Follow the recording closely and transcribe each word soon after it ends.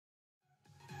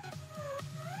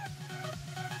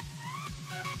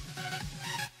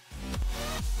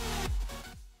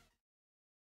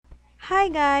Hi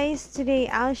guys! Today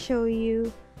I'll show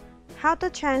you how to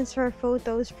transfer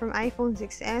photos from iPhone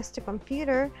 6s to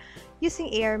computer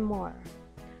using AirMore.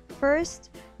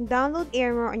 First, download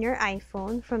AirMore on your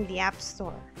iPhone from the App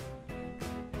Store.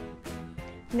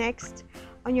 Next,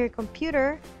 on your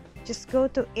computer, just go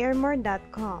to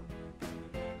airmore.com.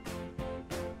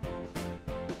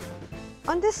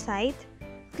 On the site,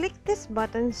 click this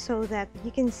button so that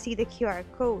you can see the QR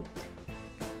code.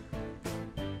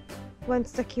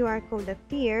 Once the QR code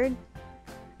appeared,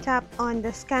 tap on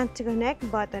the Scan to Connect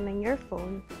button on your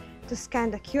phone to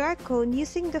scan the QR code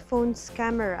using the phone's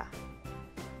camera.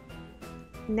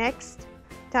 Next,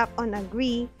 tap on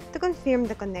Agree to confirm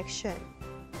the connection.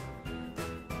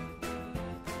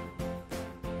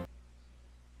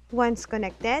 Once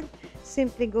connected,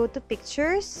 simply go to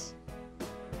Pictures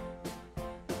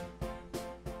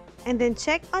and then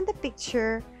check on the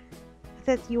picture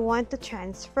that you want to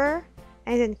transfer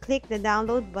and then click the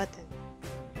download button.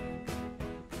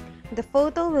 The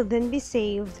photo will then be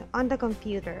saved on the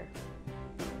computer.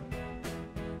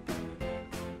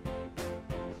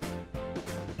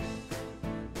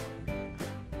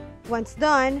 Once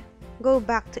done, go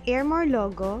back to AirMore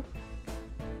logo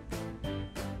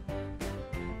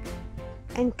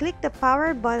and click the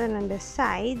power button on the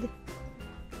side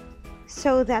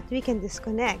so that we can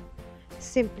disconnect.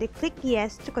 Simply click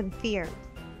Yes to confirm.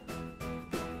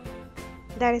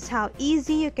 That is how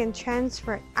easy you can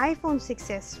transfer iPhone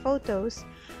 6s photos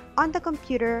on the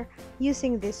computer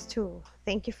using this tool.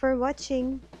 Thank you for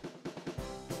watching.